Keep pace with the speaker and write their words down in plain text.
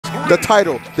the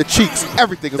title, the cheeks,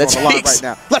 everything is on the line right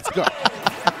now. Let's go.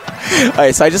 All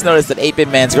right, so I just noticed that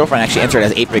 8BitMan's girlfriend actually entered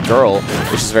as 8BitGirl,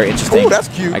 which is very interesting. Oh, that's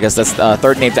cute. I guess that's the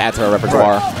third name to add to her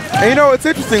repertoire. Right. And you know, it's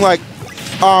interesting, like,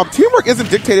 teamwork isn't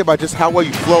dictated by just how well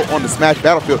you flow on the Smash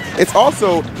battlefield. It's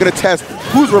also going to test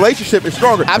whose relationship is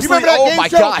stronger. Absolutely. You remember that oh my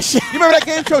show? gosh. You remember that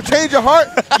game show, Change Your Heart?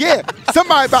 Yeah.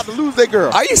 Somebody about to lose their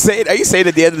girl. Are you saying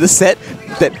at the end of the set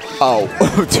that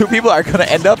two people are going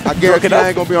to end up I guarantee I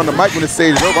ain't going to be on the mic when the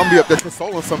stage is over. I'm going to be up there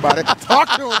consoling somebody. Talk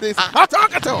to him. I'm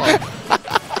talking to him.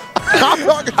 I'm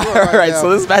talking to him All right, so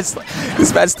this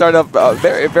match started off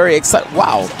very, very exciting.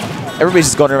 Wow. Everybody's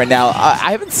just going in right now.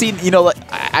 I haven't seen, you know,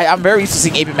 I'm very used to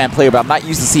seeing 8BitMan play, but I'm not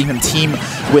used to seeing him team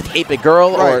with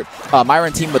 8BitGirl or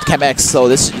Myran team with ChemX. So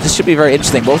this should be very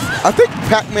interesting. Both. I think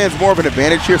Pac-Man's more of an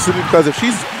advantage here simply because if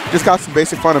she's just got some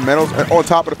basic fundamentals, and on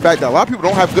top of the fact that a lot of people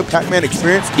don't have good Pac-Man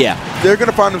experience, they're going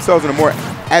to find themselves in a more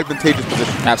advantageous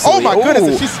position. Absolutely. Oh my goodness,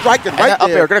 and she's striking right up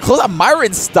there. Going to close out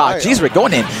Myran's stock. Right. Jeez, we're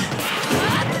going in.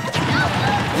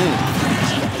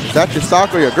 Is that your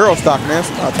stock or your girl stock, man?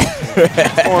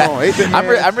 What's going on?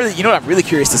 8BitMan? I'm really, you know what I'm really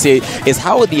curious to see is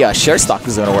how the share stock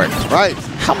is going to work. Right.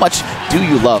 How much do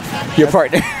you love your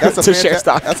partner to share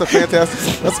stock? That's a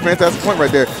fantastic point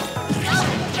right there.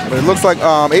 But it looks like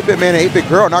 8BitMan and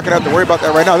 8BitGirl are not going to have to worry about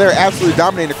that right now. They're absolutely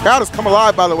dominating. The crowd has come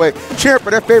alive, by the way, cheering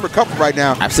for their favorite couple right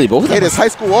now. Absolutely. Both of them. It is high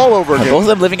school all over again. Both of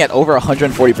them living at over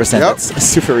 140%. That's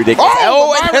super ridiculous.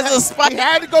 Oh, and there's a spike. He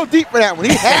had to go deep for that one.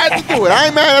 He had to do it. I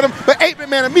ain't mad at him. But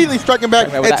 8BitMan immediately striking back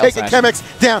and taking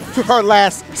ChemX down to her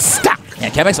last stock. Yeah,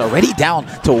 ChemX already down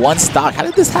to one stock. How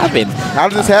did this happen? How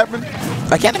did this happen?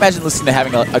 I can't imagine listening to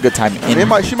having a good time.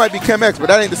 She might be ChemX, but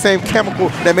that ain't the same chemical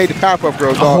that made the Powerpuff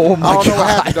Girls, dog. Oh my I don't know God. what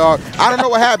happened, dog. I don't know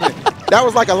what happened. That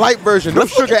was like a light version. No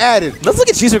sugar added. Let's look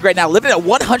at GimR right now, living at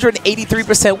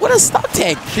 183%. What a stock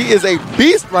tank. She is a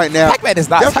beast right now. Pac-Man is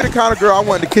not. Definitely the kind of girl I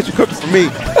want in the kitchen cooking for me.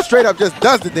 Straight up just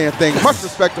does the damn thing. Much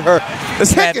respect to her.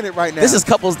 Taking it right now. This is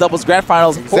couples doubles grand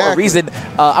finals for a reason.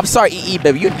 I'm sorry, EE,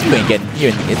 but you ain't getting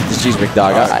this GimR,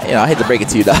 dog. Right. I hate to break it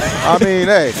to you, dog. I mean,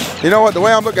 hey, you know what? The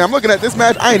way I'm looking at this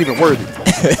match, I ain't even worthy.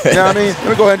 You know what I mean? Let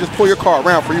me go ahead and just pull your car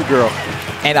around for you, girl.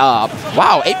 And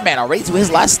wow, 8BitMan already to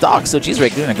his last stock. So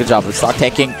GimR doing a good job with stock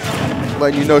tanking.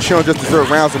 Letting you know she don't just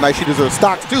deserve rounds tonight, she deserves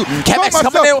stocks too. ChemX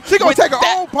coming in. She gonna take her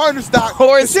own partner stock.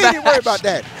 She ain't even worry about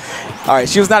that. All right,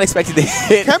 she was not expecting to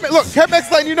hit. Look,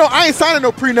 ChemX letting you know I ain't signing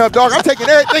no prenup, dog. I'm taking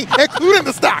everything, including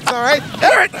the stocks. All right,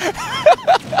 everything.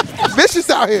 Vicious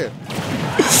out here.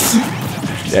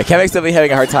 Yeah, ChemX definitely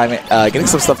having a hard time getting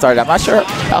some stuff started. I'm not sure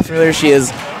how familiar she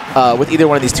is with either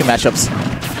one of these two matchups.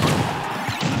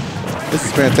 This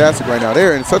is fantastic right now.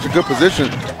 They're in such a good position.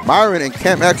 Myran and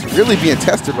ChemX really being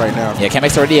tested right now. Yeah,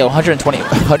 ChemX already at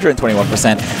 121%.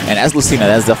 And as Lucina,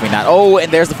 that's definitely not. Oh,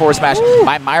 and there's the forward smash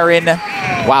by Myran.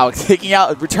 Wow,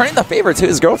 returning the favor to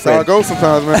his girlfriend. That's how it goes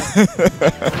sometimes,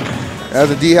 man. As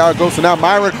a D, how it goes. So now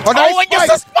Myran. Oh, nice spike.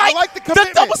 The spike. I like the commitment.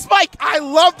 The double spike. I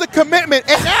love the commitment.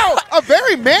 And now a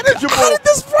very manageable thing.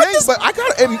 But I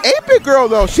got an 8BitGirl,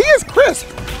 though. She is crisp.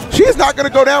 She is not going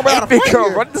to go down without a fight here.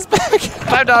 8BitGirl, run this back.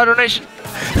 $5 donation.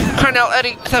 Cornell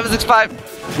Eddie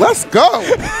 765. Let's go.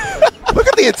 Look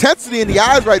at the intensity in the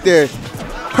eyes right there.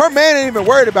 Her man ain't even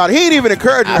worried about it. He ain't even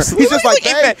encouraging her. He's just like,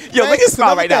 hey, yo, look at his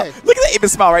smile right now. Look at the 8Bit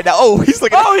smile right now. Oh, he's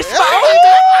looking. Oh, he's smiling.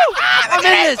 I'm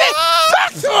in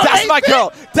this. That's my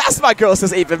girl. That's my girl,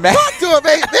 says 8BitMan. Talk to him,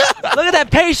 8Bit. Look at that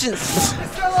patience.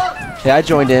 Yeah, I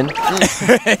joined in.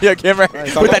 Yeah, GimR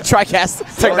with that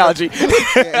TriCast technology.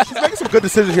 Yeah, she's making some good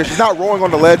decisions here. She's not rolling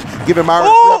on the ledge, giving Myran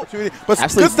the opportunity. But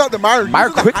good stuff to Myran.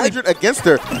 Myran quickly against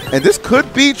her. And this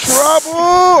could be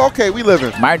trouble. Okay, we living.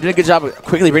 Myran did a good job of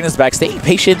quickly bringing us back, staying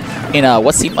patient in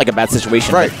what seemed like a bad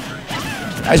situation. Right.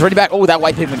 He's already back. Oh, that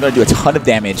white pigment going to do a ton of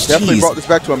damage. Definitely brought this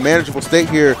back to a manageable state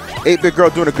here.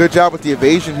 8BitGirl doing a good job with the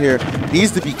evasion here. Needs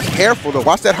to be careful, though.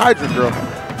 Watch that hydrant, girl.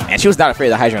 And she was not afraid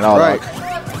of the hydrant at all. Right.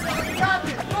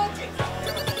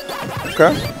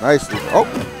 Okay, nice. Oh,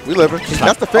 we living.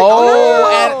 That's the fake.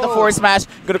 Oh, and the forward smash.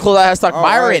 Going to close out stock.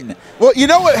 Myran. Right. Well, you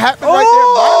know what happened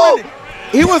right there? Myran,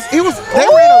 they were in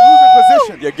a losing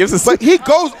position. Yeah, gives us. But he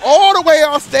goes all the way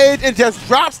off stage and just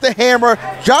drops the hammer,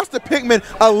 drops the pigment,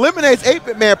 eliminates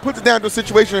 8BitMan, puts it down to a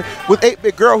situation with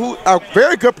 8BitGirl, who a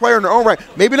very good player in her own right.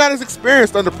 Maybe not as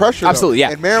experienced under pressure. Absolutely, though.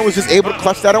 yeah. And Myran was just able to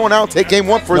clutch that one out and take game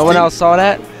one for his team. No one else saw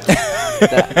that?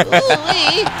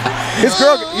 His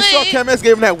girl, you saw ChemX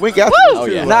gave him that wink after. Oh,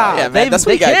 yeah. Nah, yeah, man, that's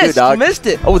what they you got to do, dog. You missed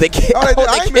it. Oh, they kissed. Oh,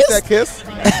 I ain't missed that kiss.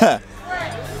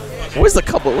 Where's the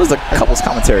couples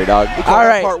commentary, dog? All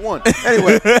right. Part one.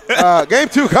 Anyway, game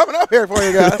two coming up here for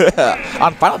you guys.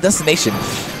 On Final Destination.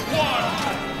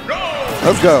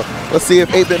 Let's go. Let's see if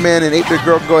 8BitMan and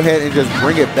 8BitGirl can go ahead and just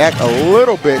bring it back a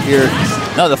little bit here.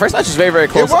 No, the first match was very, very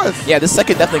close. It was. Yeah, this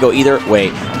second definitely go either way.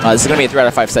 This is going to be a 3 out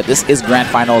of 5 set. This is grand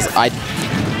finals. I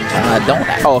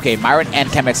don't... Oh, okay. Myran and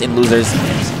ChemX in losers.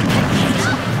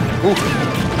 Ooh.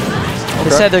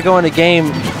 They said they're going to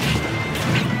game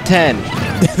 10.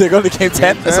 They're going to game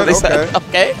 10? That's what they said.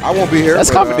 Okay. I won't be here.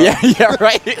 That's confident. Yeah,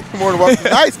 right. More than welcome.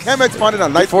 Nice. ChemX finding a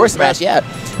nice force smash. Yeah.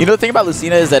 You know, the thing about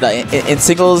Lucina is that in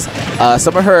singles,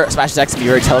 some of her smash attacks can be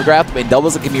very telegraphed, but in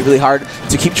doubles it can be really hard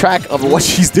to keep track of what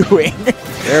she's doing.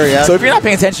 So if you're not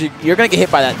paying attention, you're going to get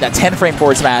hit by that 10-frame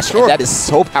forward smash. Sure. And that is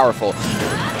so powerful.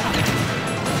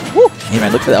 Woo. Hey,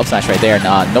 man, look at the up smash right there.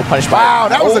 No punish by... Wow,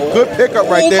 that was a good pickup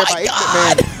right there by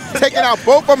 8BitMan. Taking out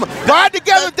both of them. Ride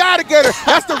together, die together.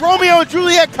 That's the Romeo and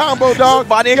Juliet combo, dog.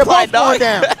 Bonnie and Clyde, dog.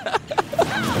 Down.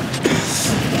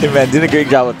 Hey, man, did a great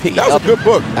job of picking up. That was a good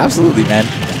book. Absolutely, man.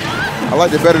 I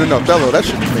liked it better than Othello. That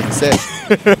shouldn't make sense.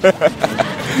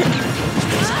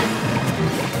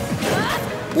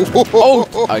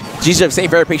 She's staying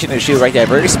very patient in the shield right there.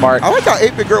 Very smart. I like how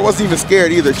 8BitGirl wasn't even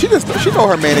scared either. She know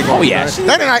her man ain't going. Oh yeah,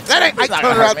 that ain't Ike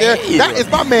Turner out there. Either. That is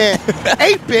my man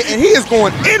 8Bit, and he is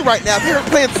going in right now. They're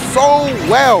playing so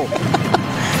well.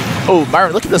 Oh,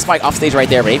 Myran, look at the spike off stage right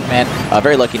there. 8BitMan,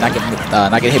 very lucky not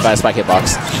getting hit by a spike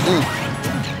hitbox.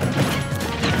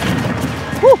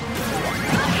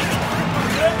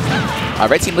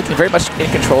 Red team looking very much in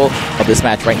control of this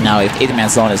match right now. If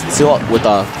 8BitMan's zone is still with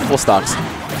full stocks.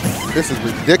 This is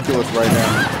ridiculous right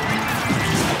now.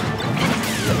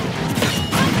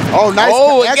 Oh, nice.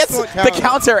 Oh, it gets the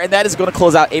counter, and that is going to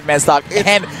close out 8BitMan's stock.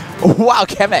 And wow,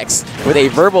 ChemX with a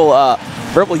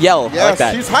verbal yell. Yes, like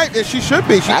that. She's hyped, and she should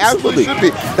be. She absolutely should be.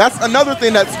 That's another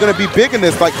thing that's going to be big in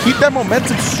this. Like, keep that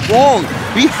momentum strong.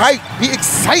 Be hyped. Be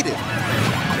excited.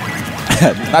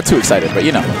 Not too excited, but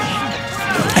you know.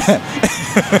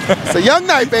 It's a young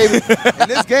night, baby.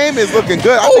 And this game is looking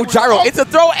good. Oh, gyro. It's a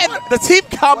throw and the team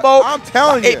combo. I'm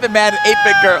telling you. 8BitMan,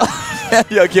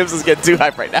 8BitGirl. Yo, Gibbs is getting too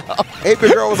hyped right now.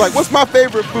 8BitGirl was like, what's my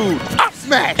favorite food? Up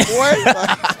smash, boy.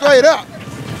 Like, straight up.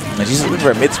 And she's looking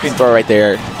for a mid-screen throw right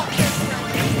there.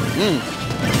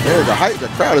 There's the hype. The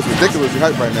crowd is ridiculously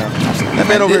hyped right now. That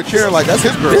man over here cheering like that's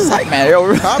his girl. This is hype, man.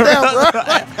 Calm down, bro.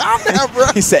 Calm down, bro.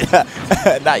 He said,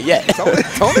 not yet. Tone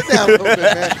it down a little bit,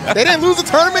 man. They didn't lose the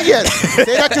tournament yet.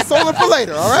 They got your soul for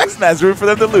later, all right? This man's room for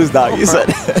them to lose, dog. You said.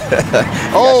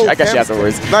 I got you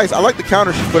afterwards. Nice. I like the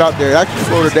counter she put out there. It actually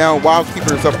slowed her down while keeping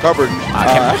herself covered.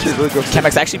 Actually, really good.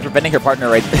 ChemX actually preventing her partner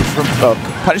right from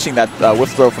punishing that whip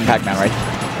throw from Pac-Man, right?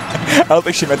 I don't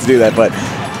think she meant to do that, but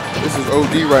this is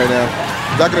OD right now.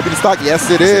 Is that going to be the stock? Yes,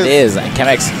 it is. It is. And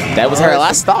ChemX, that was her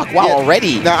last stock. Wow,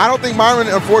 already. Now, I don't think Myran,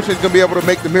 unfortunately, is going to be able to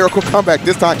make the miracle comeback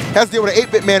this time. Has to deal with an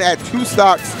 8BitMan at 2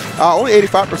 stocks, only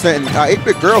 85%. And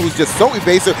 8BitGirl, who's just so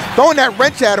evasive, throwing that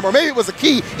wrench at him, or maybe it was a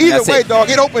key. Either way, dog,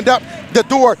 it opened up the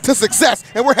door to success,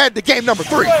 and we're headed to game number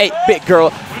 3.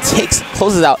 8BitGirl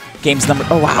closes out games number.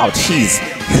 Oh, wow, jeez.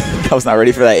 I was not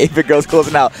ready for that. 8BitGirl's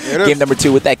closing out game number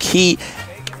 2 with that key.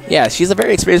 Yeah, she's a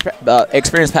very experienced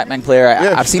Pac-Man player.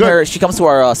 I've seen her. She comes to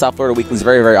our South Florida weeklies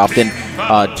very, very often,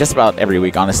 just about every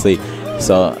week, honestly.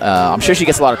 So I'm sure she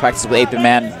gets a lot of practice with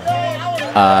 8BitMan.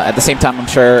 At the same time, I'm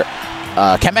sure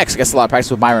ChemX gets a lot of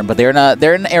practice with Myran, but they're in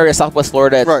an area of Southwest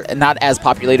Florida, not as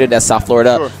populated as South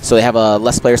Florida, so they have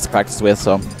less players to practice with.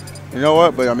 So. You know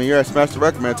what? But I mean, you're at Smash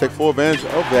Direct, man. Take full advantage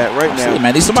of that right now.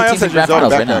 Man, these somebody else in grand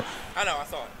finals right now. I know. I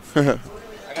saw it.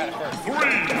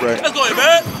 Right. Let's go,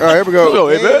 8Bit. All right, here we go. Let's go,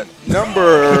 8Bit.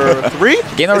 Number 3?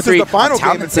 Game number 3. This is the final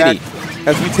Town game, in City. fact,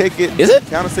 as we take it. Is it?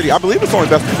 Town City. I believe it's only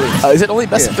best of 3. Is it only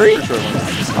best of 3? Sure.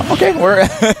 Okay, we're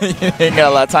ain't got a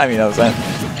lot of time, you know what I'm saying?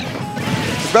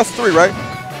 It's best of 3, right?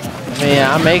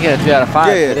 Yeah, I'm making it 3 out of 5.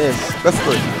 Yeah, It is. Best of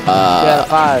 3. 3 out of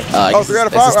 5. 3 out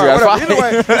of 5? All right, whatever. Either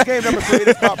way, this game number 3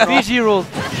 is popping off. VG rules.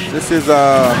 This is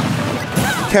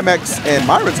ChemX and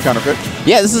Myran's counterpick.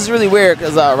 Yeah, this is really weird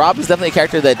because Rob is definitely a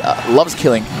character that loves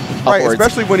killing Right, upwards.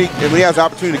 especially when he has the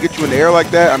opportunity to get you in the air like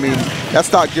that. I mean, that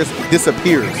stock just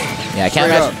disappears. Yeah, I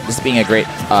can't imagine this being a great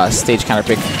stage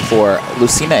counterpick for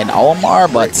Lucina and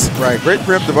Olimar, but right, great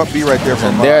preemptive up B right there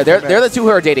from they're the two who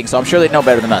are dating, so I'm sure they know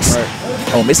better than us. Right.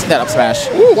 Oh, missing that up smash.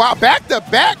 Ooh, wow, back to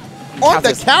back on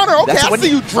the counter. Okay, I see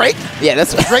you, Drake. Yeah,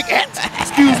 that's Drake.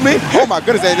 Excuse me. Oh my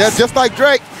goodness, and that's just like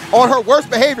Drake on her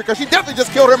worst behavior because she definitely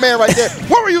just killed her man right there.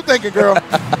 What were you thinking, girl?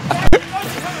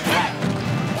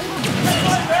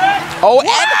 Oh,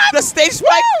 and the stage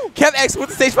spike. ChemX with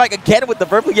the stage spike again with the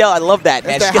verbal yell. I love that,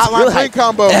 man. That's that hotline really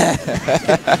combo.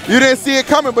 You didn't see it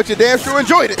coming, but you damn sure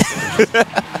enjoyed it.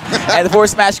 And the forward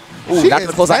smash. Ooh, not going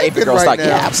to close out 8BitGirl stock. Now.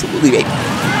 Yeah, absolutely, baby.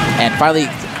 And finally,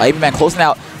 8BitMan closing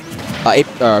out.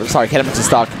 ChemX's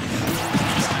stock.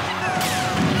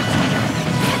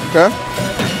 Okay.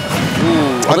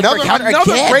 Ooh, another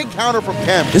great counter from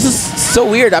Chem. This is so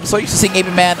weird. I'm so used to seeing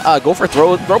 8BitMan go for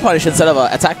throw punish instead of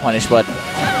attack punish, but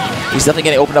he's definitely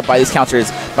getting opened up by these counters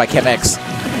by ChemX.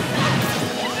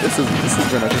 This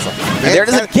has been a disappointment. There it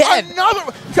is again.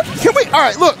 Another. Can we? All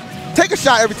right, look. Take a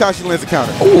shot every time she lands a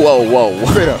counter. Whoa, whoa.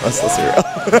 Straight up. That's so serious.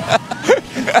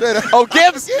 Straight up. Oh,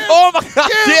 Gibbs. Oh, my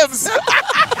God, Gibbs.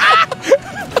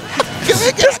 Can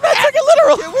we get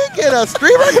literal? Can we get a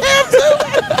streamer cam too?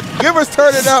 GimR's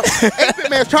turning up.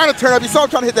 8BitMan's trying to turn up. You saw him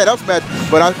trying to hit that up smash,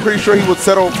 but I'm pretty sure he would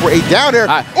settle for a down air,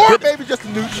 or maybe just a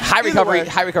nooch. High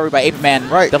recovery by 8BitMan.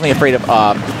 Right. Definitely afraid of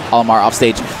Olimar off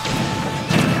stage.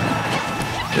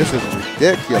 This is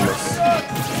ridiculous.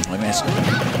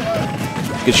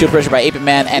 Good shield pressure by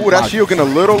 8BitMan. And ooh, that shield getting a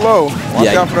little low. Watch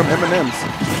out for them M&Ms.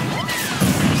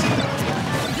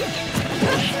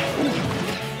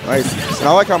 Nice. And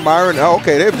I like how Myran,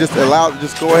 okay, they've just allowed,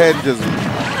 just go ahead and just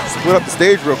split up the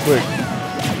stage real quick.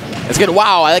 That's good.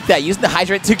 Wow, I like that. Using the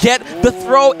hydrant to get the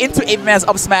throw into 8BitMan's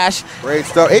up smash. Great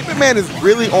stuff. 8BitMan is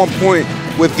really on point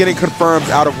with getting confirms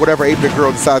out of whatever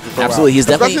 8BitGirl decides to throw Absolutely. out. He's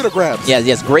definitely, especially the grabs. Yeah,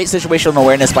 yes, great situational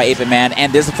awareness by 8BitMan,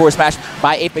 and there's the forward smash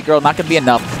by 8BitGirl. Not going to be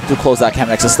enough to close out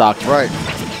ChemX's stock. Right.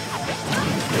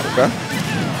 Okay.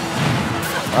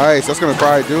 Nice. That's going to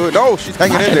probably do it. No, she's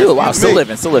hanging in there. Wow, still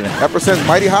living, still living. That percent's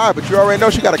mighty high, but you already know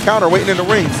she got a counter waiting in the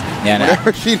rings. Yeah,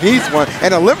 whenever she needs one,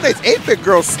 and eliminates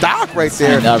 8BitGirl's stock right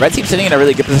there. And Red Team's sitting in a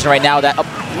really good position right now. That up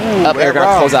air going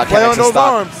to close out ChemX's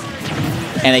stock. Arms.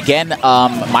 And again,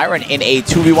 Myran in a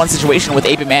 2v1 situation with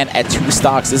 8BitMan at 2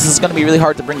 stocks. This is going to be really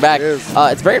hard to bring back.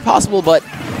 It's very possible, but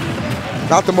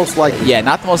not the most likely. Yeah,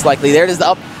 not the most likely. There it is, the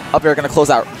up air going to close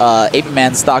out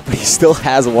 8BitMan's stock, but he still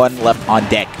has one left on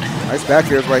deck. Nice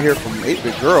back airs right here from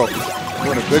 8BitGirl.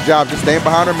 Doing a good job just staying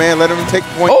behind her man, letting him take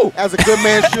point as a good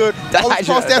man should. Always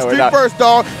cross that street first,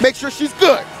 dog. Make sure she's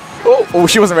good. Oh,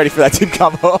 she wasn't ready for that team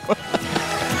combo.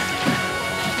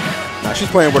 Nah, she's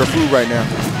playing with her food right now.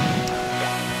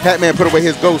 Patman put away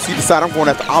his ghost. He decided I'm going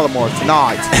after Olimar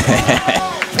tonight.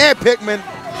 And Pikmin.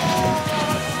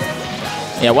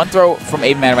 Yeah, one throw from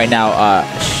 8BitMan right now.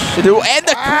 And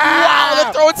the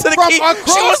throw into the key.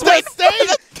 She was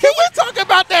waiting. Can we talk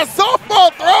about that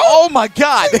softball throw? Oh my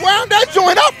God! She wound that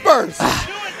joint up first.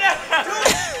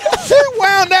 She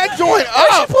wound that joint up.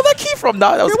 Where'd she pull that key from,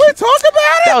 dog? Can we talk about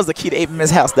it? That was the key to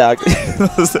 8BitMan's house, dog.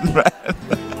 Listen, man.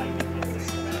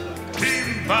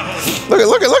 Look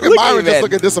at Myran just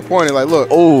looking disappointed. Like, look.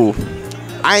 Oh,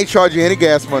 I ain't charging you any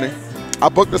gas money. I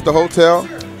booked us the hotel.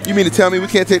 You mean to tell me we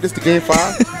can't take this to Game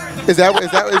 5? Is that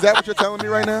what you're telling me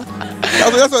right now?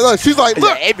 That's what, she's like,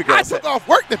 look, I took off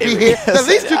work to be here. The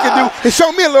least you can do is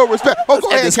show me a little respect. Oh,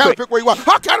 go ahead and counter pick where you want.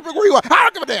 I'll counter pick where you want. I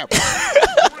don't give a damn.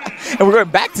 And we're going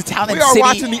back to Town and City. We are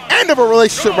watching the end of a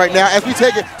relationship right now as we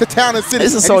take it to Town and City.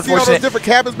 This is so unfortunate. All those different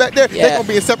cabins back there, they're going to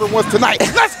be in separate ones tonight.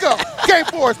 Let's go. Game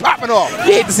 4 is popping off.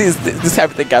 You hate to see this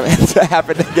type of thing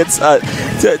happen against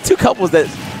two couples that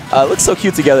look so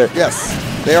cute together. Yes,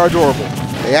 they are adorable.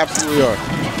 They absolutely are.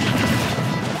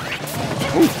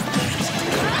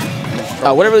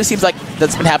 What it really seems like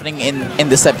that's been happening in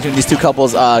this set between these two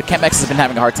couples, ChemX has been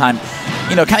having a hard time,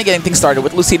 kind of getting things started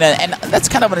with Lucina, and that's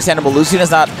kind of understandable. Lucina's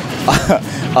not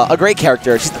a great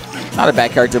character. She's not a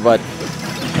bad character, but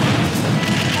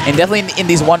and definitely in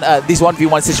these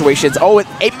 1v1 situations. Oh,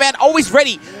 8BitMan always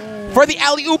ready for the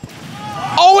alley-oop.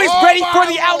 Always ready for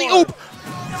the alley-oop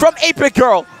from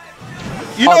 8BitGirl.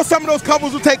 You know some of those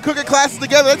couples who take cooking classes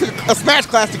together, they took a Smash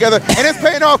class together, and it's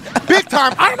paying off big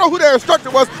time. I don't know who their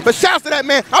instructor was, but shouts to that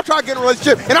man. I'll try to get in a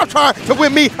relationship, and I'm trying to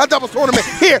win me a doubles tournament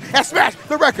here at Smash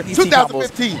the Record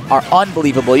 2015. Are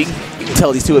unbelievable. You can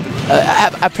tell these two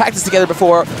have practiced together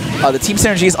before. The team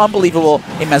synergy is unbelievable.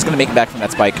 8BitMan's going to make it back from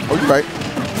that spike. Oh, you're right.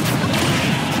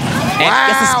 And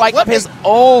gets the spike of his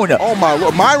own. Oh, my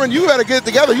Lord. Myran, you better get it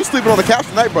together. You sleeping on the couch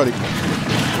tonight, buddy.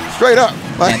 Straight up.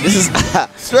 Man, this is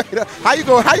straight up. How you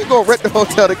go rent the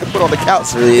hotel they can put on the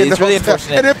couch? It's really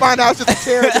unfortunate. And then find out it's just a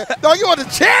chair. No, you on the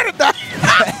chair tonight.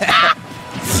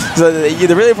 So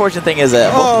the really unfortunate thing is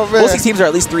both these teams are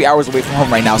at least 3 hours away from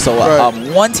home right now. So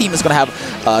one team is going to have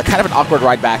kind of an awkward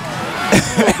ride back.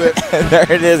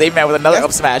 There it is, 8BitMan with another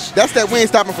up smash. That's that we ain't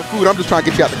stopping for food. I'm just trying to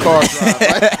get you out the car.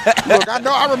 Right? Look,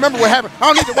 I remember what happened. I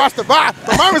don't need to watch the vibe,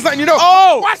 but Myran's letting you know.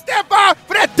 Oh, watch that vibe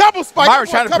for that double spike. Myran's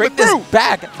trying to bring this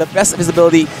back the best of his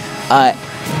ability.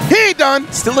 He ain't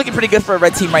done. Still looking pretty good for a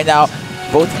red team right now.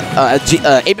 Both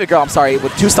 8BitGirl, I'm sorry,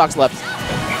 with 2 stocks left.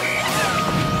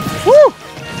 Woo!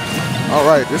 All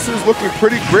right, this is looking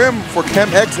pretty grim for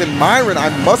ChemX and Myran, I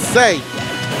must say.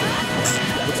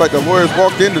 Looks like the lawyers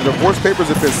walked in, the divorce papers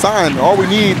have been signed. All we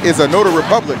need is a notary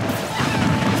republic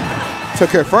to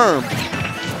confirm.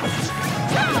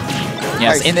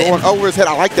 Yes, Nice. Going over his head.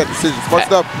 I like that decision. Smart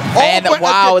stuff. Oh, and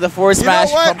wow, the forward smash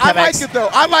you know what? from ChemX. I like it, though.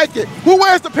 I like it. Who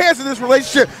wears the pants in this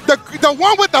relationship? The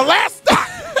one with the last stock.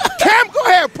 Cam, go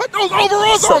ahead. Put those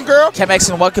overalls on, girl. ChemX,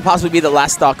 and what could possibly be the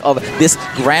last stock of this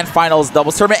Grand Finals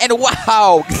doubles tournament? And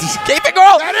wow,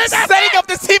 8BitGirl setting up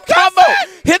this team combo.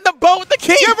 Hit the bow with the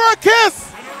key. Give her a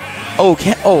kiss. Oh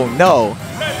no.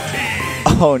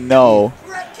 Oh no.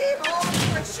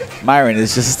 Myran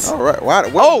is just. All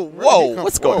right. Whoa.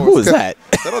 What's going on? Who is that?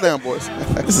 Settle down, boys.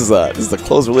 This is a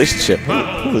close relationship.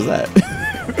 Who is that?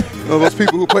 You know, those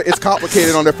people who put "it's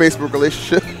complicated" on their Facebook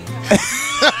relationship.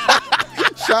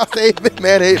 Shout out to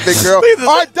 8BitMan, 8BitGirl.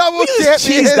 Our double champions.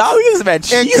 Cheese, dog. Look at this man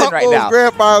cheesing right now.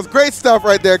 Grand finals. Great stuff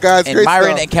right there, guys. And Great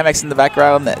Myran stuff. and ChemX in the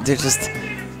background. They're just.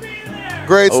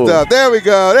 Great stuff. There we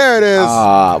go. There it is.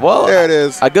 Well, there it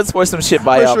is. A good sportsmanship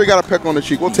by. Pretty sure we got a pick on the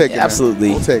cheek. We'll take it. Absolutely.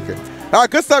 Man. We'll take it. All right,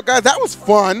 good stuff, guys. That was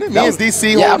fun. Me and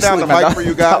DC holding down the mic for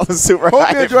you guys. That was super Hope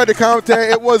hype. you enjoyed the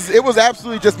commentary. It was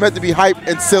absolutely just meant to be hype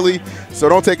and silly, so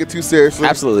don't take it too seriously.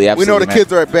 Absolutely. We know the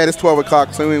kids are at bed. It's 12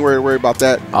 o'clock, so we ain't worry about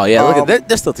that. Oh, yeah. Look at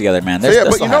they're still together, man. They're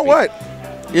but still you know happy.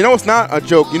 what? You know it's not a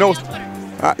joke. You know it's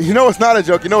not a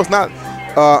joke. You know it's not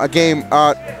a game.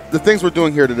 The things we're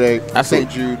doing here today, St.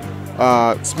 Jude,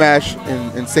 Smash,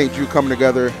 and St. Jude coming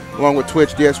together, along with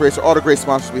Twitch, DX Racer, all the great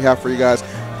sponsors we have for you guys.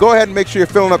 Go ahead and make sure you're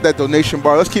filling up that donation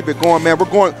bar. Let's keep it going, man. We're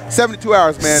going 72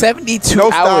 hours, man. 72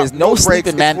 hours, no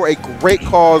sleeping, man. For a great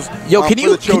cause. Yo, can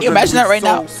you imagine that right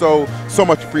now? So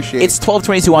much appreciated. It's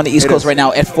 12:22 on the East Coast right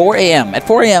now. At 4 a.m. At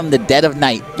 4 a.m., the dead of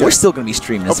night, we're still going to be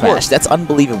streaming the Smash. That's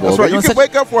unbelievable. That's right. You can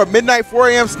wake up for a midnight 4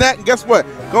 a.m. snack, and guess what?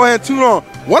 Go ahead and tune on.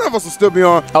 One of us will still be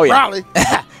on. Oh, yeah. Probably.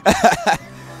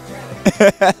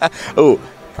 Oh,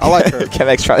 I like her.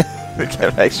 ChemX trying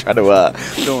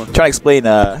to explain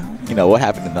what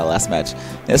happened in the last match.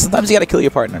 Sometimes you got to kill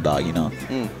your partner, dog.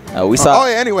 We saw.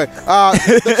 Anyway,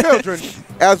 the children,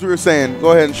 as we were saying,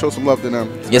 go ahead and show some love to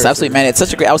them. Yes, absolutely, man. It's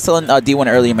such a great. I was telling D1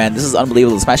 earlier, man. This is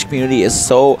unbelievable. The Smash community is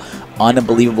so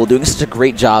unbelievable, doing such a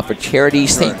great job for charity,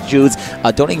 St. Jude's,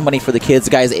 donating money for the kids,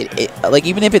 guys. Like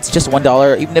even if it's just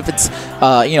 $1, even if it's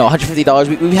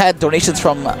 $150, we've had donations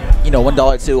from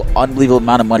 $1 to unbelievable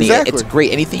amount of money. Exactly. It's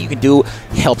great. Anything you can do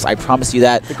helps. I promise you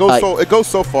that. It goes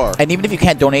so far. And even if you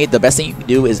can't donate, the best thing you can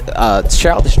do is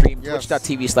share out the stream. Yes.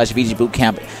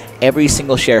 Twitch.tv/VGBootCamp. Every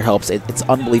single share helps. It's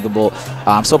unbelievable.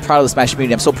 I'm so proud of the Smash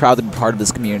community. I'm so proud to be part of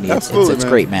this community. Absolutely, it's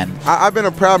great, man. I've been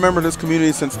a proud member of this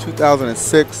community since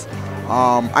 2006.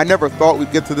 I never thought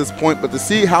we'd get to this point, but to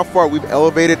see how far we've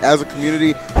elevated as a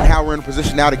community and how we're in a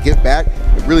position now to give back,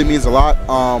 it really means a lot.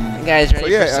 You guys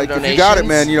ready for some donations? If you got it,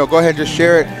 man, go ahead and just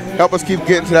share it. Help us keep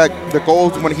getting to the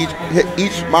goals. We want to hit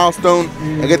each milestone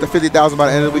and get to 50,000 by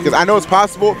the end of the week. Because I know it's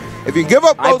possible. If you give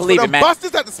up those for them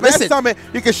busters at the Smash Summit,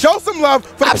 you can show some love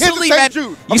for the kids of St.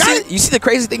 Jude. Okay? You see the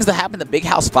crazy things that happen in the Big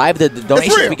House 5, the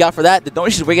donations we got for that, the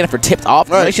donations we're getting for Tipped Off,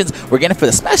 the donations we're getting for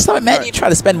the Smash Summit, man. You try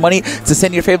to spend money to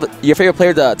send your favorite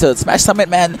player to Smash Summit,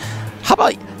 man. How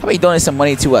about you donate some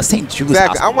money to St. Jude's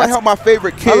Exactly. I want to help my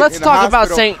favorite kid. Let's talk about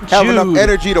St. Jude. Have enough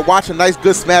energy to watch a nice,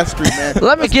 good Smash stream, man.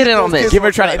 Let me get in on this.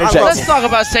 GimR trying to interject. Let's talk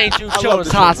about St. Jude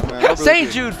Children's Hospital. St.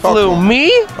 Jude flew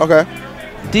me,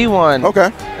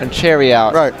 D1, and Cherry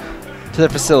out to their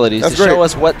facilities to show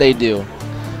us what they do.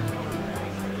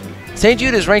 St.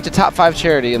 Jude is ranked a top 5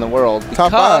 charity in the world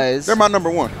because they're my number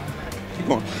 1. Keep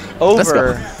going.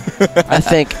 I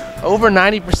think over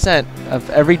 90% of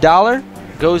every dollar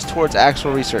goes towards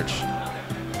actual research.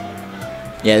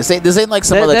 Yeah, this ain't like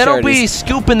some other charities. They don't be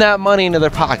scooping that money into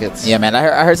their pockets. Yeah, man.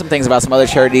 I heard some things about some other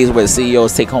charities where the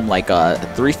CEOs take home like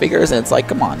 3 figures, and it's like,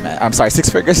 come on, man. I'm sorry, 6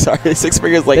 figures. Sorry, 6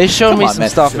 figures. Like, they showed me some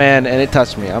stuff, man, and it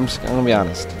touched me. I'm gonna be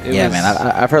honest. Man.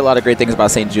 I've heard a lot of great things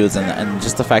about St. Jude's, and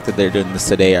just the fact that they're doing this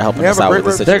today are helping us out with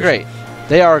this situation. They're great.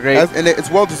 They are great, and it's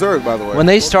well deserved, by the way. When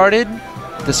they started,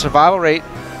 the survival rate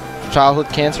for childhood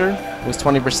cancer was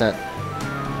 20%.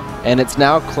 And it's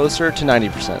now closer to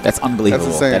 90%. That's unbelievable.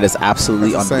 That's insane. That is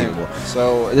absolutely unbelievable.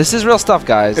 So this is real stuff,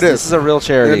 guys. This is a real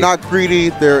charity. They're not greedy.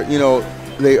 They're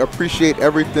they appreciate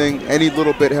everything. Any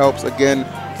little bit helps. Again,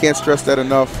 can't stress that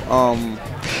enough.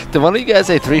 Did one of you guys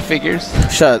say 3 figures?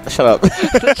 Shut up.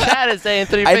 The chat is saying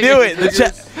 3 figures. I knew it. The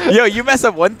chat. Yo, you mess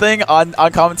up one thing on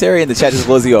commentary and the chat just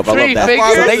blows you up. I love that. 3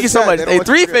 figures? So thank you so much. Hey,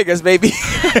 3 figures, baby.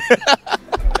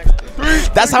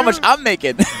 That's how much I'm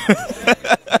making.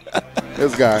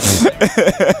 This guy.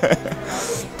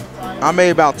 I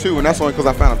made about 2, and that's only because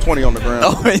I found a 20 on the ground.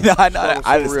 Oh, no,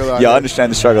 I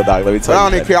understand the struggle, dog. Let me tell you. I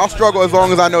don't even care. I'll struggle as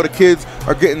long as I know the kids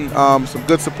are getting some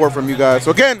good support from you guys. So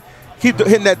again, keep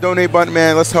hitting that donate button,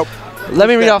 man. Let's help. Let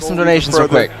me read off some donations real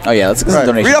quick. Oh yeah, let's get some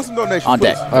donations. Read off some donations on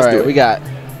deck. All right, we got.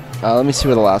 Let me see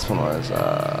where the last one was.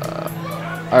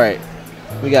 All right,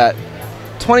 We got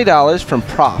 $20 from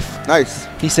Prof. Nice.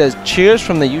 He says, cheers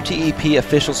from the UTEP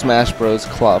official Smash Bros.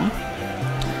 Club.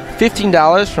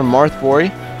 $15 from Marth Bory,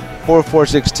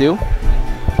 4462.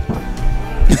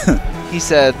 He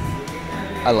said,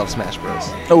 I love Smash Bros.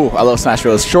 Oh, I love Smash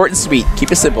Bros. Short and sweet.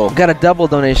 Keep it simple. We got a double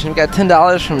donation. We got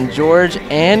 $10 from George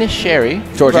and Sherry.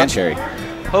 George and Sherry.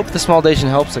 Hope the small donation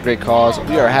helps a great cause.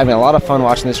 We are having a lot of fun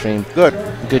watching this stream. Good.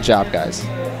 Good job, guys.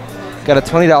 Got a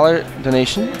 $20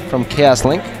 donation from Chaos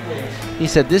Link. He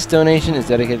said, this donation is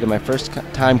dedicated to my first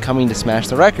time coming to Smash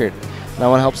the Record, and I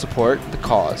want to help support the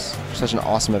cause for such an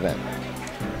awesome event.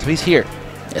 So he's here.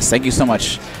 Yes, thank you so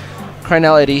much.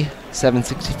 Crinell Eddie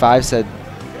 765 said,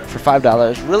 for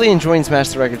 $5, really enjoying Smash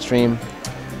the Record stream.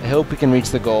 I hope we can reach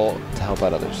the goal to help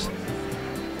out others.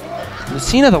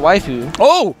 Lucina the waifu.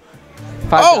 Oh!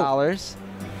 $5.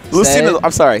 Lucina,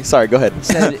 I'm sorry. Sorry, go ahead.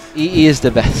 Said EE is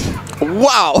the best.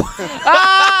 Wow.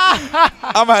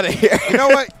 I'm out of here. You know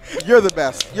what? You're the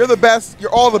best. You're the best.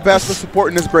 You're all the best for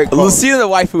supporting this great cause. Lucina the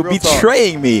waifu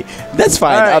betraying me. That's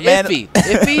fine. All right, man.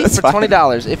 Iffy for $20.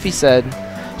 Iffy said,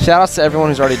 shout outs to everyone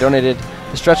who's already donated.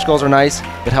 The stretch goals are nice,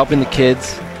 but helping the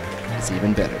kids is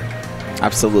even better.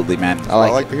 Absolutely, man. I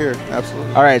like to hear.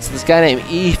 Absolutely. All right, so this guy named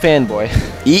EE Fanboy.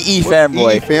 EE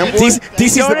Fanboy. EE Fanboy?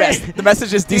 DC's the best. The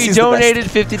message is DC's the best. He donated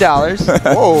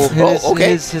 $50. Whoa.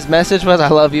 Okay. His message was, I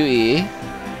love you, EE.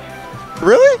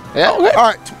 Really? Yeah. Okay.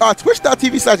 All right.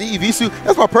 Twitch.tv/EEVSU.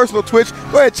 That's my personal Twitch.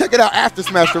 Go ahead and check it out after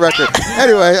Smash the Record.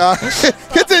 Anyway,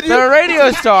 continue. The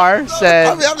radio star said,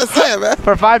 I'm just saying, man.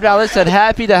 for $5, said,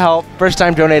 happy to help. First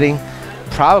time donating.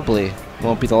 Probably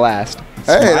won't be the last.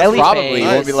 Hey, Smiley probably face.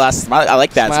 won't be the last. I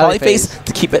like that. Smiley Smiley face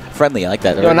to keep it friendly. I like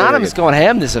that. Yo, Anonymous going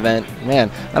ham this event. Man,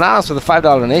 Anonymous with a $5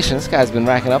 donation. This guy's been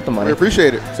racking up the money. We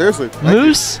appreciate it. Seriously.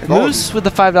 Moose with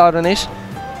the $5 donation.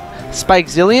 Spike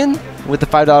Zillion with the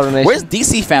 $5 donation. Where's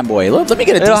DC Fanboy? Let me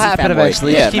get a DC Fanboy. It'll happen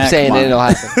eventually. Yeah, Just keep man, saying it, it'll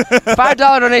happen. $5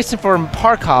 donation for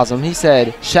Parcosm. He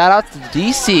said, shout out to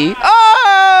DC.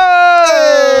 Oh!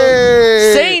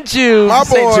 Hey! St. Jude. My boy.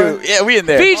 St. Jude. Yeah, we in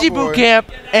there. VGBootCamp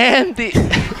and the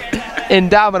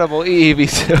indomitable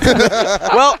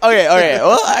EEV2. Well, okay.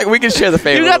 Well, we can share the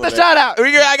fame. You got the shout out.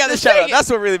 I got the shout out. That's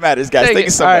what really matters, guys. Thank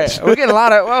you so much. We're getting a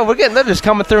lot of. Well, they're just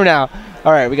coming through now.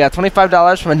 All right, we got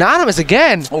 $25 from Anonymous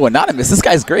again. Oh, Anonymous. This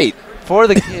guy's great. For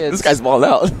the kids. This guy's balled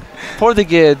out. For the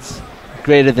kids,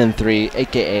 greater than 3,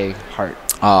 aka heart.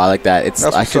 Oh, I like that. It's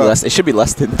actually less. It should be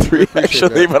less than 3,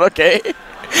 actually, but okay.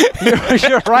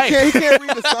 You're right. He can't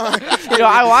read the sign.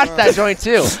 I watched that joint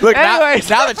too. Look, now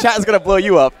the chat is gonna blow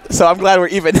you up. So I'm glad we're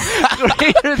even.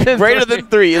 Greater than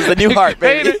 3 is the new heart,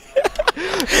 baby.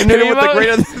 Hit him with the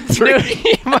greater than 3.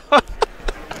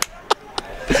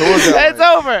 It's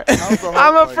over.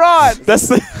 I'm a fraud. That's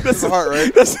the heart,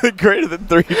 right? That's the greater than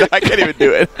 3. I can't even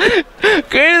do it.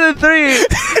 Greater than 3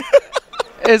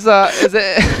 is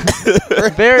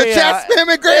it very. The chat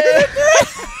spamming greater than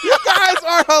 3. You guys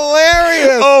are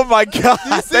hilarious. Oh my god!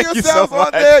 You see yourselves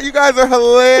on there? You guys are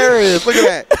hilarious. Look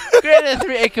at that. Greater than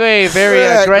 3, aka very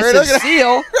aggressive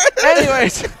seal.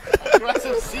 Anyways.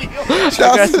 Aggressive seal.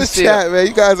 Shout out to the chat, man.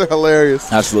 You guys are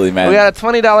hilarious. Absolutely, man. We got a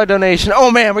 $20 donation. Oh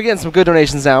man, we're getting some good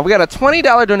donations now. We got a $20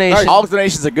 donation. Nice. All the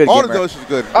donations are good. All the donations are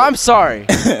good. I'm sorry.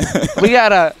 We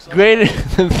got a greater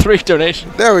than 3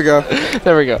 donation. There we go.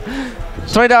 There we go.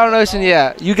 $20 donation.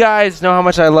 Yeah, you guys know how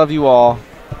much I love you all.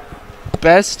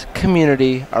 Best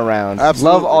community around.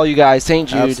 Absolutely. Love all you guys. St.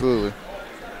 Jude. Absolutely.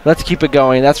 Let's keep it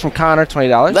going. That's from Connor,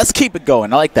 $20. Let's keep it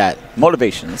going. I like that.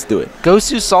 Motivation. Let's do it.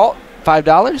 Gosu Salt,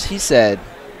 $5. He said,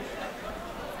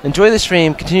 enjoy the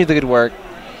stream. Continue the good work.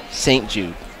 St.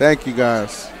 Jude. Thank you,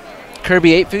 guys.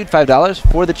 Kirby 8 Food,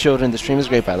 $5 for the children. The stream is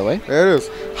great, by the way. There it is.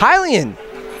 Hylian.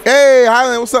 Hey,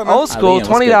 Hylian, what's up, man? Old school,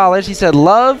 $20. He said,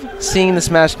 love seeing the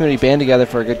Smash community band together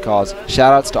for a good cause.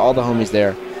 Shout outs to all the homies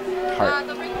there.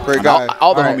 Heart. Great guy.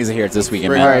 All the homies are here this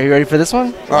weekend, man. All right, you ready for this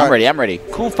one? I'm ready. I'm ready.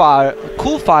 Cool Fire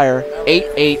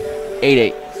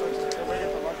 8888.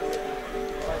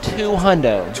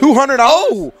 $200. $200?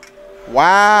 Oh!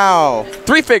 Wow.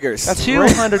 3 figures. That's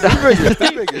 $200. 3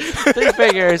 figures. 3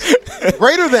 figures.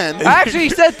 Greater than. Actually, he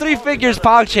said 3 figures,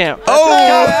 PogChamp.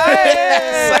 Oh!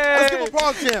 Yes. Let's give him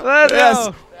PogChamp. Let's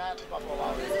go.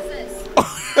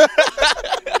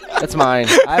 That's mine.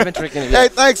 I haven't drinking it yet. Hey,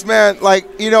 thanks, man.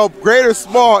 Like, great or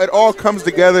small, it all comes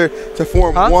together to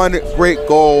form one great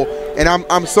goal. And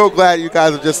I'm so glad you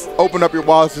guys have just opened up your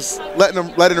wallets, just letting them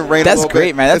rain a little bit. That's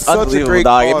great, man. That's unbelievable,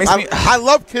 dog. It makes me. I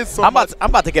love kids so much. I'm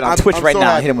about to get on Twitch right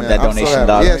now and hit him with that I'm donation, so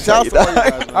dog. Yeah, shout out to all you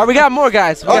guys. All right, we got more,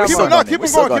 guys. Keep them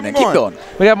going.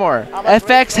 We got more.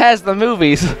 FX has the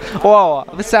movies. Whoa,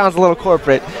 this sounds a little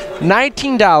corporate.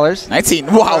 $19. 19.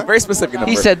 Wow, very specific number.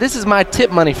 He said, this is my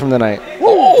tip money from the night.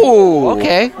 Ooh. Ooh.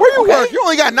 Okay. Where you work? You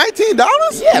only got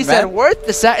 $19? Yeah, He said worth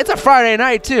the it's a Friday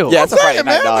night too. Yeah, it's a Friday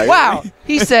night, dog. Wow.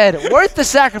 He said worth the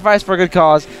sacrifice for a good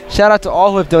cause. Shout out to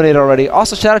all who have donated already.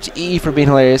 Also shout out to EE for being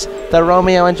hilarious. The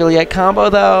Romeo and Juliet combo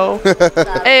though.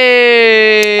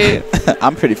 Hey.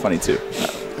 I'm pretty funny too.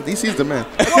 DC's the man.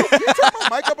 Can you turn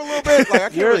my mic up a little bit? Like, I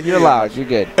can't really hear You're loud. You're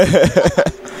good.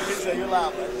 You're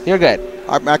loud. You're good.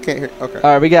 I can't hear. Okay.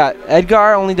 All right, we got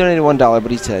Edgar only donated $1, but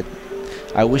he said,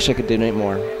 I wish I could donate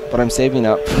more, but I'm saving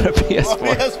up for a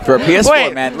PS4. For a PS4,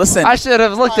 Wait, man. Listen. I should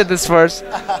have looked at this first,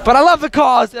 but I love the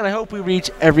cause, and I hope we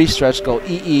reach every stretch goal.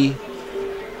 EE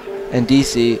and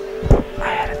DC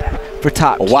for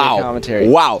top tier commentary.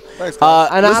 Wow. Thanks,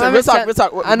 Anonymous, listen, real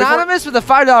talk. Anonymous with a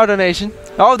 $5 donation.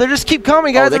 Oh, they just keep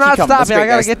coming, guys. they They're not keep coming. stopping. I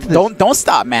gotta get to this. Don't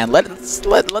stop, man. Let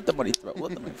the money flow.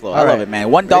 Let the money flow. I All love right. it, man.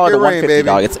 $1 to rain, $150, baby.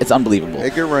 dog. It's unbelievable.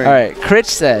 Make it rain. All right, Critch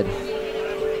said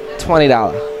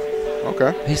 $20.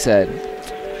 Okay. He said,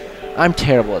 I'm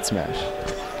terrible at Smash,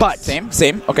 but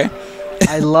Same. Okay.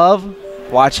 I love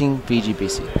watching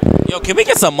VGBC. Yo, can we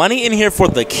get some money in here for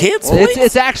the kids?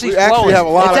 It's actually We actually flowing. have a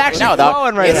lot It's of- actually No, dog.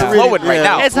 flowing right It's now. flowing right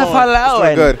now. It's a It's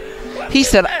flowing. good. He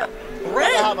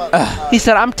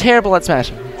said, I'm terrible at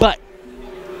Smash, but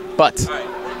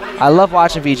I love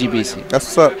watching VGBC. That's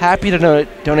what's up. Happy to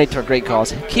donate to a great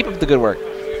cause. Keep up the good work.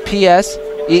 P.S.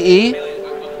 EE,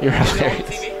 you're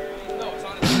hilarious.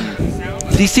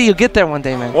 DC, you'll get there one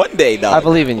day, man. One day, dog. I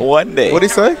believe in you. One day. What'd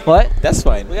he say? What? That's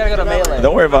fine. We gotta go to Melee.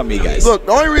 Don't worry about me, guys. Look,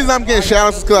 the only reason I'm getting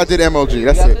shout-outs is because I did MLG.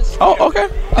 That's it. Oh, okay.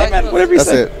 Hey, man, whatever you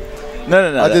That's say. it.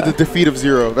 No. I did the defeat of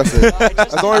Zero. That's it.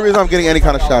 That's the only reason I'm getting any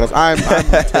kind of shout-outs. I'm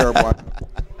terrible.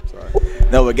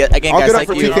 No, but again, I'll guys, get up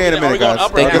for thank you. TK in a minute,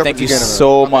 guys. Thank you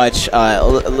so much.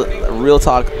 Real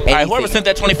talk. All right, whoever sent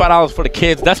that $25 for the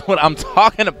kids, that's what I'm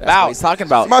talking about. That's what he's talking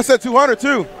about. Somebody said 200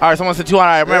 too. All right, someone said 200. All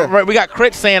right, remember, we got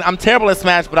Crit saying, I'm terrible at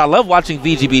Smash, but I love watching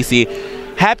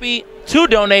VGBC. Happy to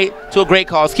donate to a great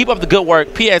cause. Keep up the good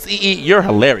work. P.S. EE, you're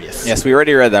hilarious. Yes, we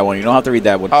already read that one. You don't have to read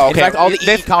that one. Oh, okay. In fact, all the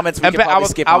EE comments we can probably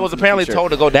skip. I was apparently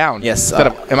told to go down. Yes.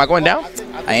 Am I going down?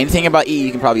 Anything about EE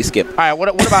you can probably skip. All right. What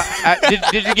about?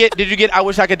 Did you get? I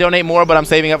wish I could donate more, but I'm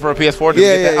saving up for a PS4. Did you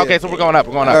get that? Yeah. Okay, so we're going up.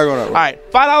 We're going up. We're going up. All right.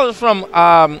 $5 from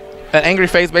an angry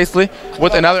face, basically,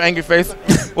 with another angry face.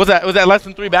 Was that less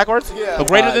than 3 backwards? Yeah.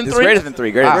 Greater than 3. Greater than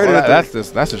 3. That's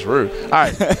just rude. All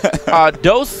right.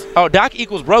 Doc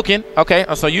equals broken. Okay.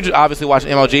 So you just obviously watch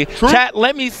MLG. True. Chat.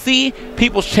 Let me see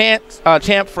people's champ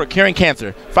for curing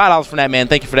cancer. $5 from that man.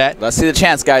 Thank you for that. Let's see the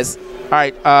chance, guys. All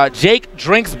right, Jake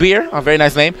drinks beer. A very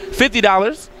nice name.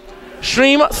 $50.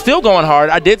 Stream still going hard.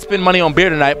 I did spend money on beer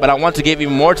tonight, but I want to give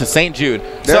even more to St. Jude.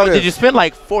 So did you spend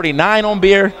like $49 on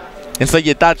beer? And so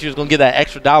you thought you was going to get that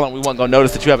extra $1 and we weren't going to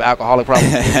notice that you have an alcoholic problem?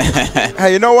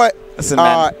 Hey, you know what? Listen,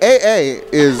 man. AA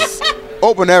is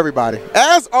open to everybody,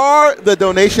 as are the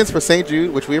donations for St.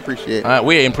 Jude, which we appreciate.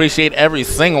 We appreciate every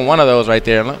single one of those right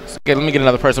there. Let me get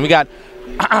another person. We got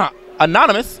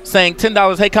Anonymous saying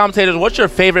 $10. Hey, commentators, what's your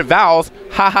favorite vowels?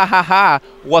 Ha, ha, ha, ha.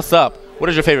 What's up? What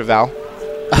is your favorite vowel?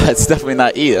 It's definitely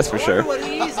not E, that's for sure.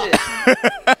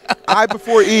 I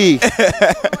before E.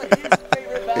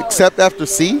 Except after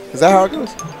C? Is that how it goes?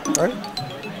 Right?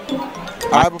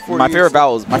 I before My E. favorite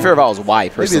vowel is Y,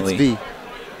 personally. Maybe it's V.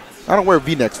 I don't wear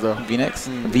V next though. V next?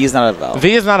 V is not a vowel.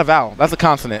 V is not a vowel. That's a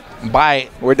consonant. By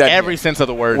We're done every here. sense of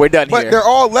the word. We're done But here. they're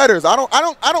all letters. I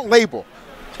don't label.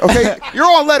 Okay? You're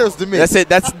all letters to me. That's it.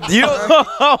 That's you.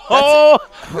 Oh,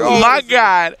 my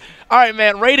God. All right,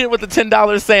 man. Rated with the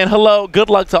 $10 saying hello. Good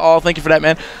luck to all. Thank you for that,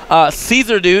 man.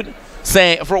 Caesar dude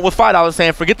saying with $5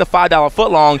 saying forget the $5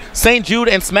 footlong. St. Jude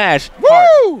and Smash.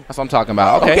 Woo! That's what I'm talking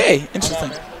about. Okay.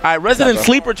 Interesting. All right, Resident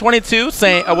Sleeper 22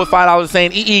 saying with $5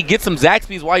 saying EE get some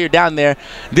Zaxby's while you're down there.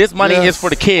 This money is for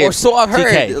the kids. Or so I've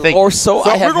heard. TK, Or so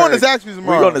I have we're going heard. to Zaxby's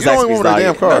tomorrow. We're going to You don't Zaxby's. want a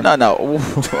damn car. No. All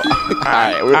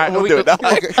right, we'll do it.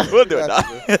 We'll do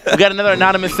it. We got another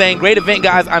anonymous saying, great event,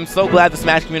 guys. I'm so glad the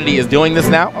Smash community is doing this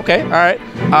now. Okay, all right.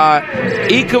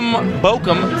 Ekum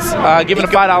Bokum giving a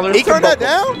 $5. Turn that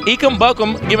down? Ekum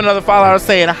Bokum giving another $5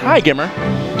 saying, hi, GimR.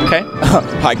 Okay.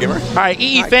 Hi, GimR. All right,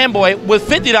 EE Fanboy with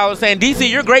 $50 saying, DC,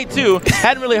 you're great too.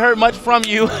 Hadn't really heard much from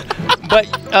you, but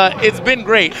it's been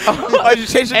great. I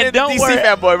just changed it to DC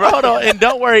Fanboy, bro. Hold on, and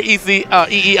don't worry, EE,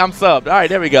 I'm subbed. All right,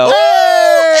 there we go.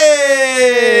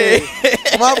 Hey!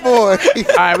 My boy.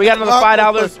 All right, we got another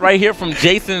 $5 right here from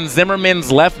Jason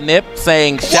Zimmerman's left nip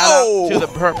saying, shout out to the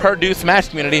Purdue Smash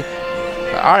community.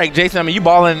 All right, Jason, I mean, you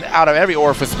balling out of every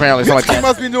orifice, apparently. This kid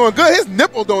must be doing good. His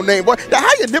nipple don't name. Boy, how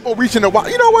your nipple reaching the wall?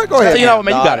 You know what? Go ahead. You know what,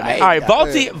 man? You got it. I All right,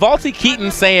 Vaulty Keaton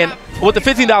saying, with the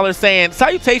 $15 saying,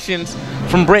 salutations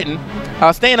from Britain.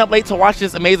 Staying up late to watch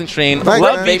this amazing stream. Thanks,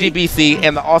 Love man. VGBC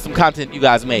and the awesome content you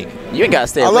guys make. You ain't gotta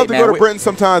stay I up love late, to man. go to Britain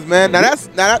sometimes, man.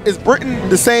 Now is Britain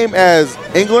the same as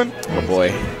England Oh boy,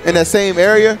 in that same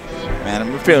area? man,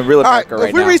 I'm feeling real All right, America right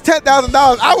if we now. reach $10,000,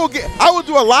 I will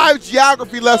do a live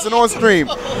geography lesson on stream.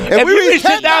 If we reach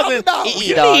 10,000,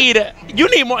 $10,000, you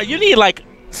need more. You need like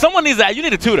someone needs that. You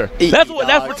need a tutor. Eat, That's what.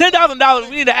 That's for $10,000.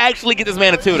 We need to actually get this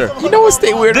man a tutor. You know what's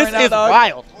stay weird This right now, is dog?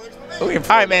 wild. All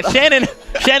right, man. Shannon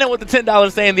with the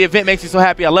 $10 saying the event makes you so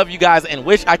happy. I love you guys and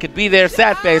wish I could be there.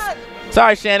 Sad face.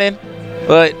 Sorry, Shannon.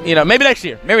 But, you know, maybe next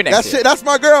year. Maybe next year. That's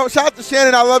my girl. Shout out to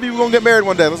Shannon. I love you. We're going to get married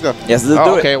one day. Let's go. Yes, let's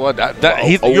do it. Okay, well,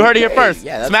 you heard it here first.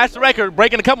 Yeah, Smash the record,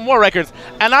 breaking a couple more records.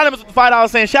 Anonymous with the $5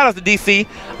 saying shout out to DC.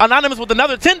 Anonymous with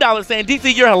another $10 saying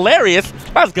DC, you're hilarious.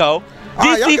 Let's go.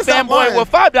 right, y'all DC can stop fanboy lying.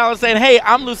 with $5 saying, hey,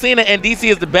 I'm Lucina and DC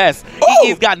is the best. Oh.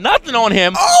 He's got nothing on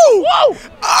him. Oh! Whoa!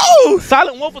 Oh!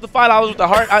 Silent Wolf with the $5 with the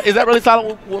heart. Is that really Silent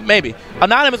Wolf? Well, maybe.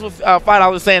 Anonymous with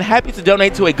 $5 saying, happy to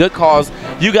donate to a good cause.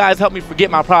 You guys help me forget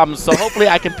my problems, so hopefully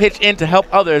I can pitch in to help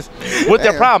others with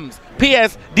their Damn. problems.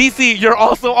 P.S. DC, you're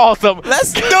also awesome.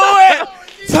 Let's do it!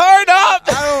 Turn up!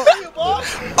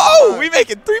 Oh, we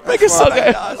making 3 figures.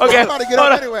 Okay. I'm about to get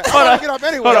up anyway. I'm about to get up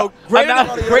anyway. Hold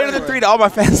on. Greater than 3 to all my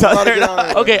fans out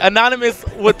there. Okay, Anonymous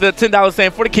with the $10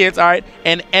 saying for the kids, all right,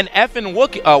 and effing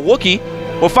Wookie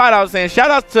with $5 saying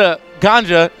shout out to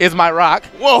Ganja is my rock.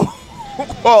 Whoa.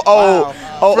 Oh,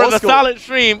 For old the school. solid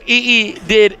stream, EE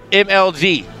did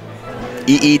MLG.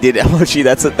 EE did MLG.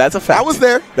 That's a fact. I was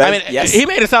there. I mean, yes. he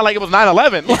made it sound like it was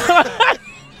 9/11.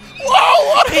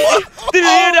 Whoa! Did he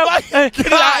end up?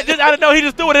 I don't know. He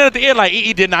just threw it in at the end like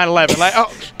EE did 9/11. Like,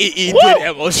 oh, EE Woo! did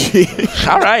MLG.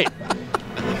 all right.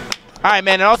 All right,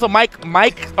 man. And also Mike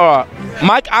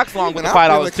Oxlong with the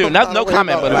 $5 too. No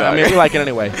comment, but I mean, we like it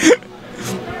anyway.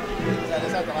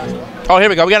 Oh, here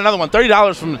we go. We got another one.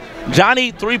 $30 from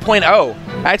Johnny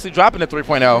 3.0. Actually dropping to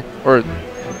 3.0, or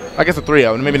I guess a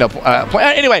 3.0. Maybe no.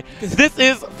 Anyway, this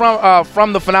is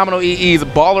from the phenomenal EE's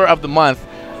Baller of the Month.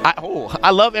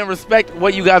 I love and respect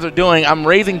what you guys are doing. I'm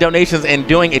raising donations and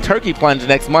doing a turkey plunge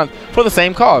next month for the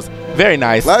same cause. Very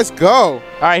nice. Let's go. All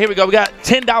right, here we go. We got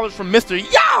 $10 from Mr.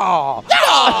 Y'all.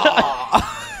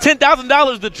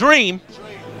 $10,000 the dream.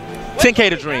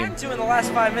 10K to dream. Two in the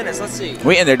last 5 minutes. Let's see.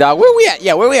 We in there, dog. Where we at?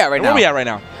 Yeah, where we at right now? Where we at right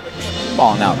now?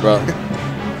 Balling out, bro.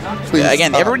 Please.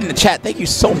 Again, everyone in the chat, thank you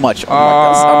so much. Oh, my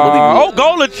God, that's unbelievable. Oh,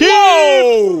 goal achieved.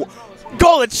 Whoa!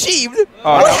 Goal achieved.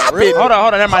 What happened? really? Hold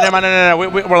on. Never mind. No.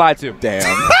 We're lied to. Damn.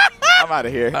 I'm out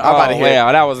of here. I'm out of here.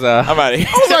 Wow, that was I'm out of here.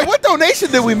 I was like, what donation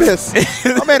did we miss?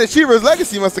 My man, Achiever's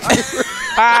Legacy must have came through.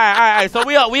 All right. So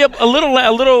we have a little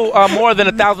more than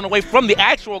 1,000 away from the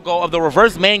actual goal of the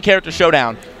reverse main character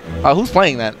showdown. Who's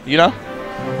playing that? You know?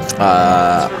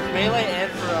 Melee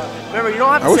and for remember, you don't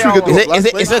have to I wish say we could all do of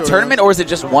them. Is it a tournament or is it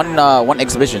just one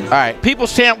exhibition? All right.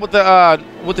 People's Champ with the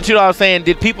 $2 saying,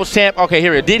 did People's Champ? Okay,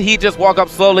 here it is. Did he just walk up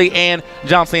slowly and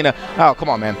John Cena? Oh, come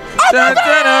on, man.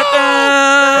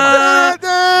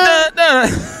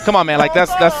 Come on, man. Like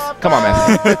that's come on,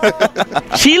 man.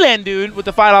 Chilen dude with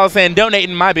the $5 saying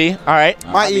donating might be. All right.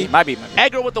 Might be.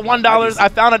 Edgar with the $1. I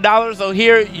found $1, so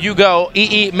here you go.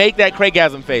 EE, make that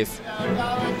Craigasm face.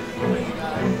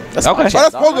 That's Okay. Oh,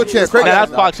 that's Pogo Champ. Now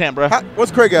that's PogChamp, bro. What's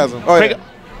Craigasm? Oh, yeah.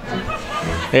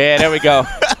 Yeah, there we go.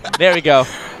 There we go.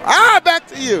 Back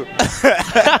to you.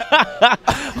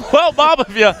 Well, Bob,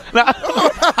 if you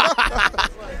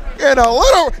Getting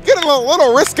a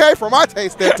little risque for my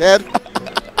taste there, Ted.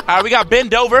 all right, we got Ben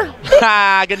Dover.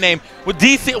 Good name. With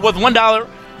DC with $1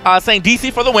 saying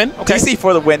DC for the win. Okay. DC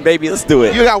for the win, baby. Let's do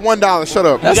it. You got $1. Shut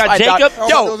up. We got fine, dog. Jacob.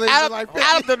 Yo, Add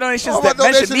add up the donations All my that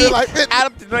mention donations me. are like 50. Add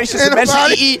up the donations that mention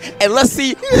Anybody? EE, and let's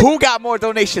see who got more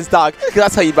donations, dog. Because I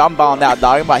tell you, I'm balling out,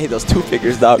 dog. I'm about to hit those 2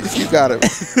 figures, dog. You got it.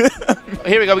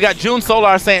 Here we go. We got June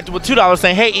Solar saying with $2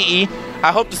 saying, "Hey EE,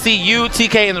 I hope to see you,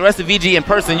 TK, and the rest of VG in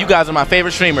person. You guys are my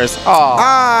favorite streamers." Oh,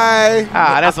 Hi.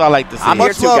 that's what I like to see. I'm here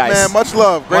Much too, love, guys. man. Much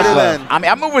love. Greater love. than. I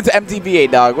mean, I'm moving to MTBA,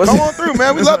 dog. What's Come on through,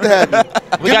 man. We love to have you.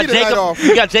 We Give got me the night Jacob. off.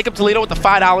 We got Jacob Toledo with the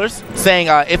 $5 saying,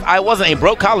 "If I wasn't a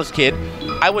broke college kid,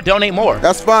 I would donate more."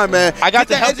 That's fine, man. I got Get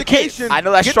to help that the kids. education. I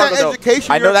know that Get struggle, that though.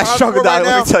 education I know you're that applying struggle, for right dog.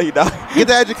 Let now. me tell you, dog. Get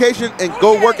that education and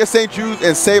go work at St. Jude's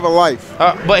and save a life.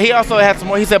 But he also had some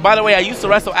more. He said, "By the way, I used to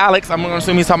wrestle Alex. I'm going to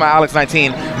assume he's talking about Alex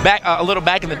 19 back a little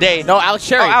back in the day." No, Alex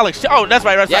Cherry. Oh, Alex. Oh, that's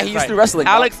right. Yeah, he used to do wrestling,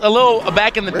 dog. Alex, a little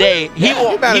back in the day, he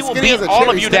will about as he will skinny beat as a all of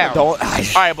cherry you stick. down. Don't. All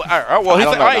right, but all right. Well, he I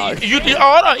said, don't all know, right, dog.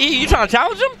 hold on, you trying to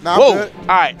challenge him? Nah, I'm Whoa. good.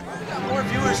 All right. More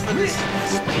viewers for this.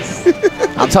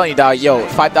 I'm telling you, dog. Yo,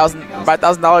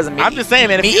 $5,000 and me. I'm just saying,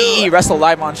 man. If Me you, EE wrestle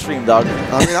live on stream, dog.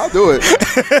 I mean, I'll do it.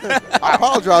 I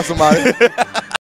apologize, somebody.